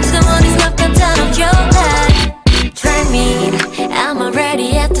Turn someone is love countdown on your life Try me I'm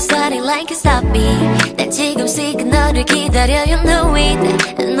already at the starting line can't stop me 난 지금 sick 너를 기다려 You know it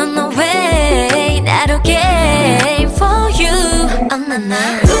No no way 나로 game for you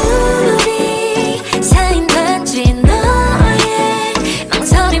우리 사인 단지 너의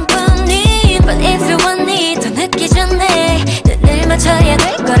망설임 뿐인 But if you want it 더 늦기 전에 눈을 맞춰야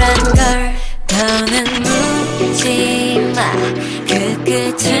될 거란 걸 더는 묻지마 그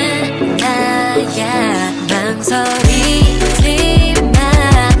끝은 나야 망설이지마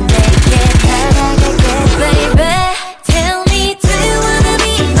내게 다가갈게 baby Tell me do you wanna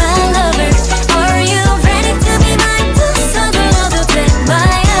be my lover Are you ready to be mine 두 손 들어도 돼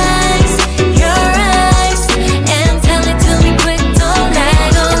my eyes your eyes And tell it to me quick don't lie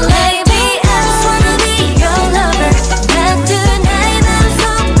don't lie baby I just wanna be your lover 나도 나의 맘속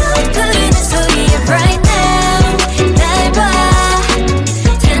부르는 소리에 right now 날 봐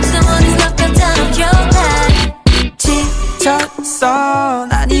Turn someone is love countdown on your life 지쳤어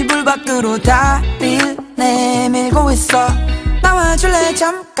난 이불 밖으로 다리를 내밀고 있어 나와줄래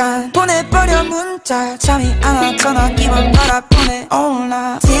잠깐 보내버려 문자 잠이 안 와 전화기만 바라보네 all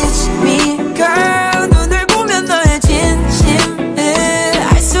night Teach me girl 눈을 보면 너의 진심을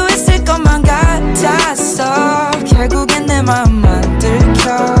알 수 있을 것만 같았어 결국엔 내 맘만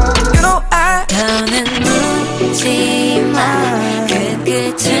들켜 You know I 더는 묻지마 그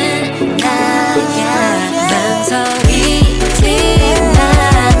끝은 나야 망설이지마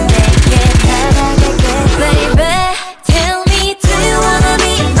내게 다가갈게 baby Tell me do you wanna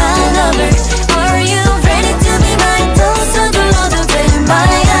be my lover Are you ready to be mine 두 손 불러도 돼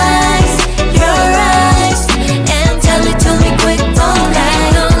my eyes your eyes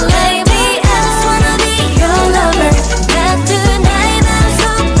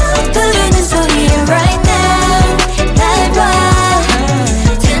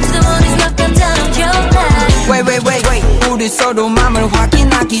서로 맘을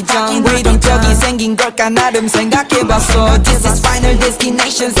확인하기 전 왜 이런 적이 생긴 걸까 나름 생각해봤어. This is final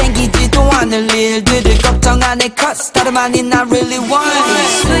destination. 생기지도 않을 일들을 걱정 안 해 cause 다름 아닌 I really want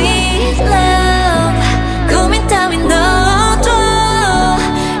Sweet love 고민 따윈 넣어줘.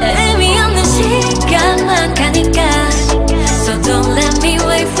 의미 없는 시간만 가니까 So don't let me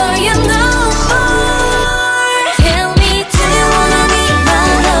wait for you no more. Tell me do you wanna be my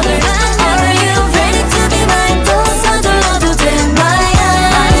lover or are you ready to be mine. 또 서둘러도 돼 my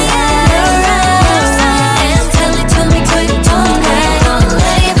eyes your eyes and tell it to me quick don't hang on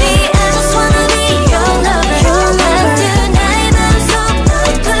baby. I just wanna be your lover. 난 tonight 맘속 널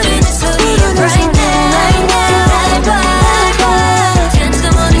부르는 소리 right now right now 날 봐. Turn to the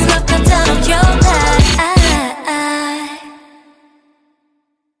morning love countdown of your life.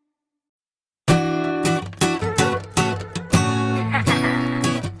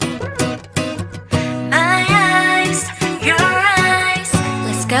 My eyes, your eyes.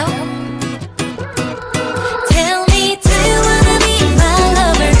 Let's go. Tell me, do you wanna be my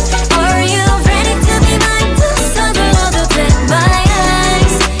lover or are you ready to be mine. 또 서둘러도 돼 my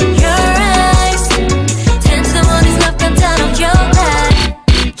eyes, your eyes. Turn to the morning love countdown of your life.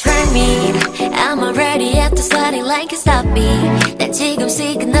 Try me, I'm already at the starting line. Can't stop me. 난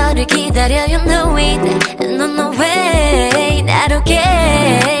지금씩 너를 기다려. You know it. No no way. Not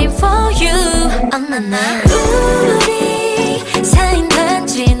okay for you. 엄마나 우리 사인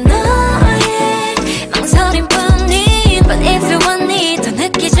단지 너의 망설임뿐인. But if you want me 더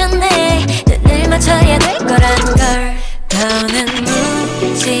늦기 전에 눈을 맞춰야 될 거란 걸. 더는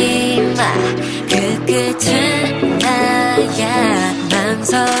묻지 마. 그 끝은 나야.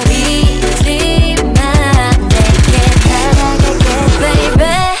 망설이지 마. 내게 다가갈게 baby.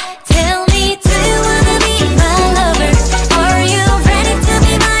 Tell me do you wanna be my lover or are you ready to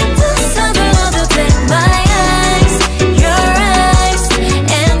be mine. 또 서둘러도 돼 my eyes, your eyes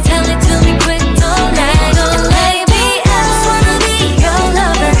and tell it to me quick don't hang on baby. I just wanna be your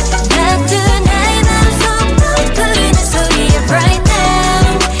lover. 난 tonight 맘속 널 부르는 소리에 right now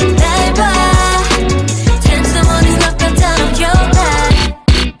날 봐. Turn to the morning love countdown of your life.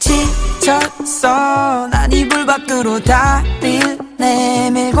 지쳤어 난 이불 밖으로 다리를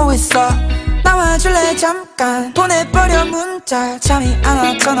내밀고 있어. 나와줄래 잠깐. 보내버려 문자 잠이 안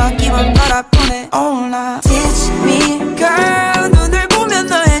와 전화기만 바라보내 all night. Teach me girl 눈을 보면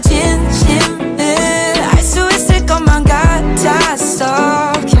너의 진심을 알 수 있을 것만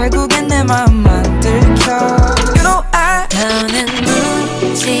같았어. 결국엔 내 맘만 들켜. You know I 더는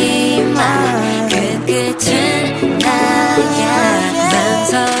묻지 마. 그 끝은 나야.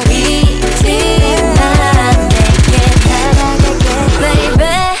 망설이지 마. 내게 다가갈게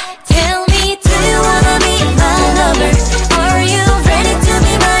baby. Tell me do you wanna be my lover or are you ready to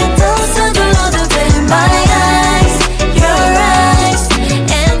be mine. 또 서둘러도 돼 my eyes, your eyes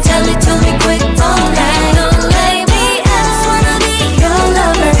and tell it to me quick don't hang on baby. I just wanna be your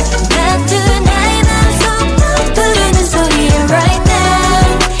lover. 난 tonight 맘속 널 부르는 소리에 right now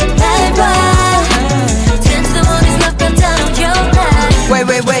날 봐. Turn to the morning love countdown of your life. wait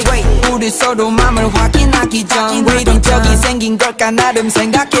우리 서로 맘을 확인하기 전 왜 이런 적이 생긴 걸까 나름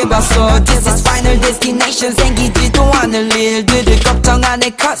생각해봤어. This is final destination. 생기지도 않을 일들을 걱정 안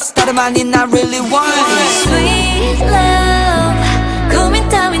해 cause 다름 아닌 I really want Sweet love 고민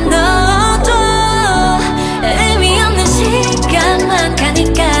따윈 넣어줘. 의미 없는 시간만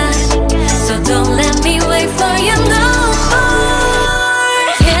가니까 So don't let me wait for you no more.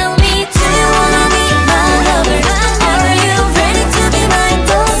 Tell me do you wanna be my lover or are you ready to be mine.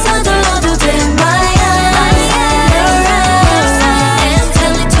 또 서둘러도 돼 my eyes, your eyes and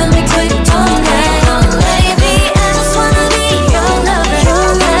tell it to me quick don't hang on baby. I just wanna be your lover.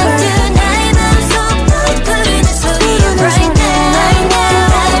 난 tonight 맘속 널 부르는 소리에 right now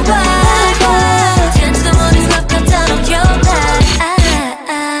날 봐. Turn to the morning love countdown of your life.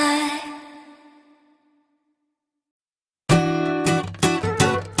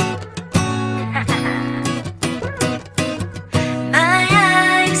 My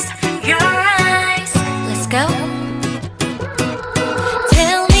eyes, your eyes. Let's go.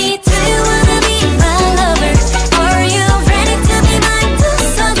 Tell me do you wanna be my lover or are you ready to be mine. 또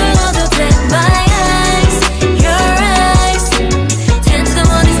서둘러도 돼 my eyes, your eyes. Turn to the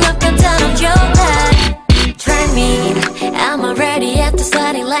morning love countdown of your life. Try me, I'm already at the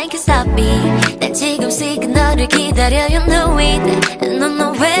starting line. Can't stop me. 난 지금씩 너를 기다려. You know it. No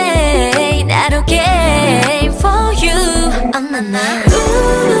no way. Not okay for you. 엄마나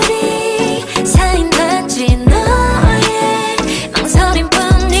우리 사인 단지 너의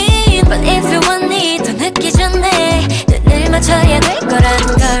망설임뿐인. But if you want me 더 늦기 전에 눈을 맞춰야 될 거란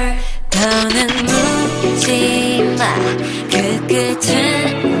걸. 더는 묻지 마. 그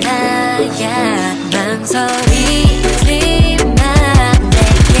끝은 나야 망설이지 마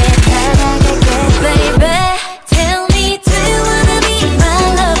내게 다가갈게 baby Tell me do you wanna be my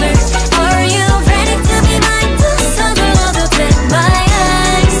lover Are you ready to be mine 또 서둘러도 돼 my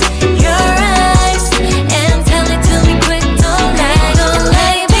eyes your eyes And tell it to me quick don't lie don't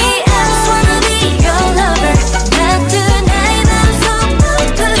lie me I just wanna be your lover 나도 나의 맘속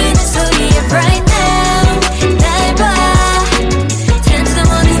부르는 소리에 right now 날 봐 Turn to the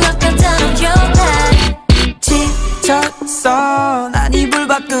morning lock out down on your life 지쳤어 난 이불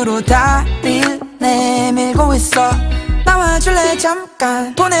밖으로 다리를 내밀고 있어 나와줄래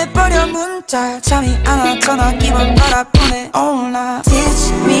잠깐 보내버려 문자 잠이 안 와 전화기만 바라보내 all night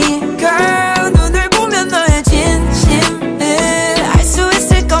Teach me girl 눈을 보면 너의 진심을 알 수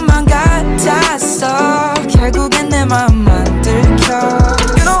있을 것만 같았어 결국엔 내 맘만 들켜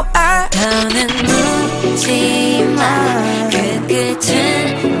You know I 더는 묻지마 그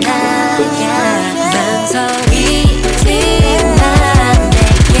끝은 나야 망설이지 마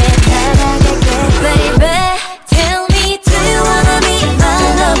내게 다가갈게 baby Tell me do you wanna be my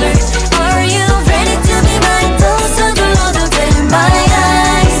lover Are you ready to be mine 또 서둘러도 돼 my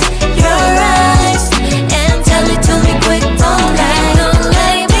eyes your eyes And tell it to me quick don't lie don't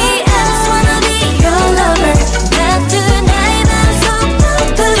lie me I just wanna be your lover 나도 나의 맘속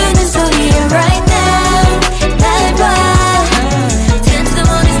부르는 소리에 right now 날 봐 Turn to the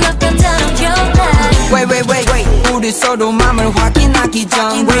morning lock out down on your life Wait 우리 서로 맘을 확인하기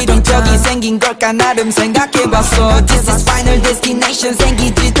전 위동적이 생긴 걸까 나름 생각해봤어 This is final destination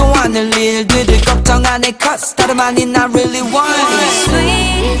생기지도 않을 일들을 걱정 안 해 cause 다름 아닌 I really want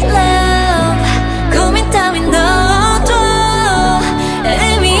Sweet love 고민 따윈 넣어도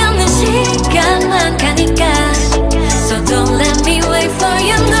의미 없는 시간만 가니까 So don't let me wait for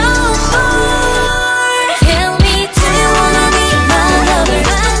you no more Tell me do you wanna be my lover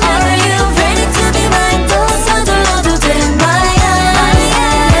Are you ready to be mine 또 서둘러도 돼 my eyes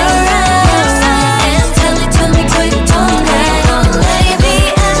your eyes And tell it to me quick don't lie don't lie me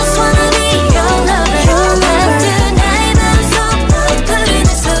I just wanna be your lover 나도 나의 맘속 부르는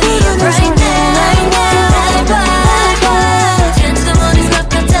소리에 right now 날 봐 Turn to the morning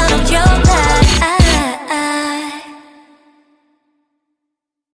lock out down on your life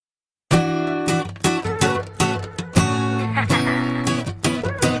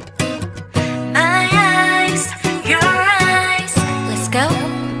My eyes, your eyes Let's go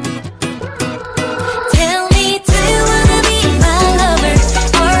Tell me do you wanna be my lover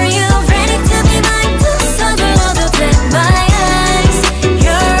Are you ready to be mine 또 서둘러도 돼 my eyes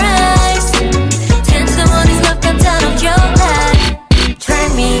your eyes Turn to the morning lock out down on your life Try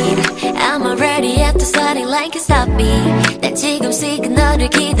me I'm already at the starting line can't stop me 난 지금씩 너를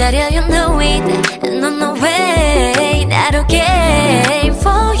기다려 you know it And on the way 나로 game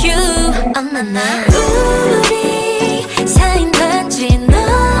for you 우리 사인 단지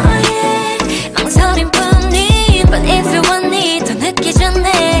너의 망설임뿐인 But if you want me 더 늦기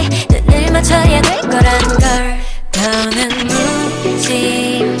전에 눈을 맞춰야 될 거라는 걸 더는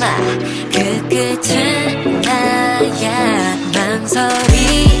묻지마 그 끝은 나야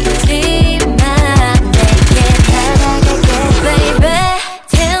망설이지 마 내게 다가갈게 baby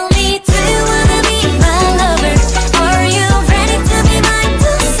Tell me do you wanna be my lover Are you ready to be mine 또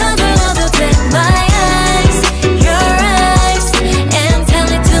서둘러도 돼 my eyes your eyes And tell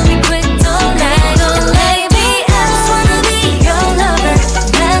it to me quick don't lie don't lie me I just wanna be your lover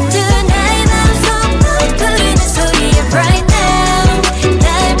나도 나의 맘속 부르는 소리에 right now 날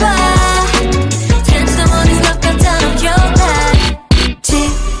봐 Turn to the morning lock out down on your life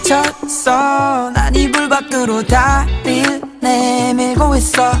지쳤어 난 이불 밖으로 다리를 내밀고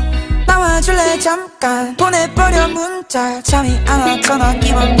있어 나와줄래 잠깐 보내버려 문자 잠이 안 와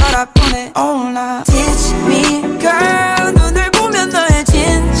전화기만 바라보내 all night Teach me girl 눈을 보면 너의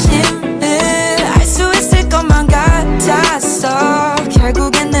진심을 알 수 있을 것만 같았어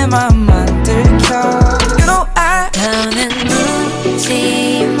결국엔 내 맘만 들켜 You know I 더는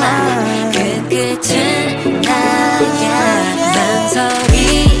묻지마 그 끝은 나야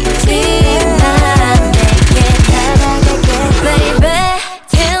망설이지 마 내게 다가갈게 baby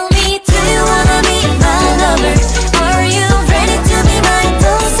Tell me do you wanna be my lover Are you ready to be mine 또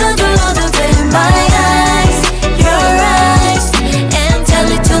서둘러도 돼 my eyes your eyes And tell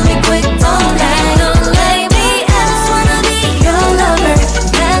it to me quick don't lie don't lie me I just wanna be your lover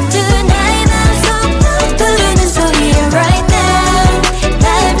나도 나의 맘속 부르는 소리에 right now 날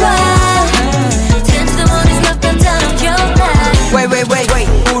봐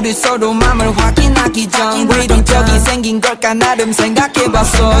우리 서로 맘을 확인하기 전 왜 이런 적이 생긴 걸까 나름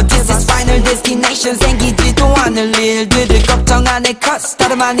생각해봤어. This is final destination 생기지도 않을 일들을 걱정 안 해 cause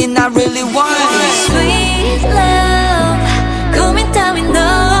다름 아닌 I really want Sweet love 고민 따윈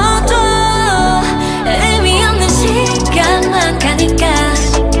넣어둬 의미 없는 시간만 가니까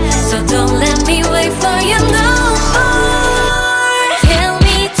So don't let me wait for you no more. Tell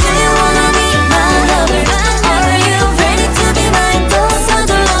me do you wanna be my lover Are you ready to be mine 또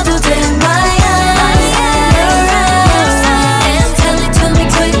서둘러도 돼 my eyes your eyes And tell it to me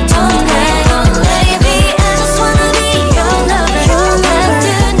quick don't baby I just wanna be your lover 같은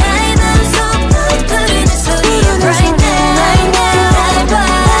나의 맘속 부르는 소리 right now 날 봐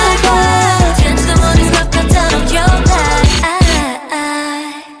Turn to the morning smoke cut down on your light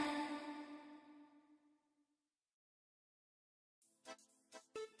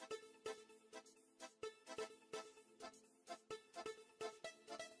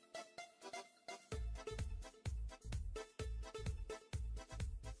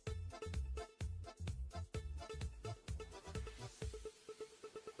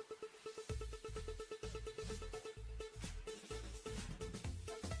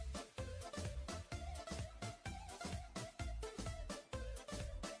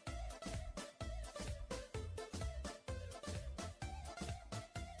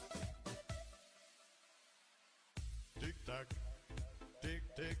Tick tock, tick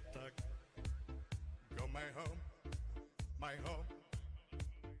tick tock. Go my home,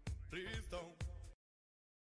 please don't.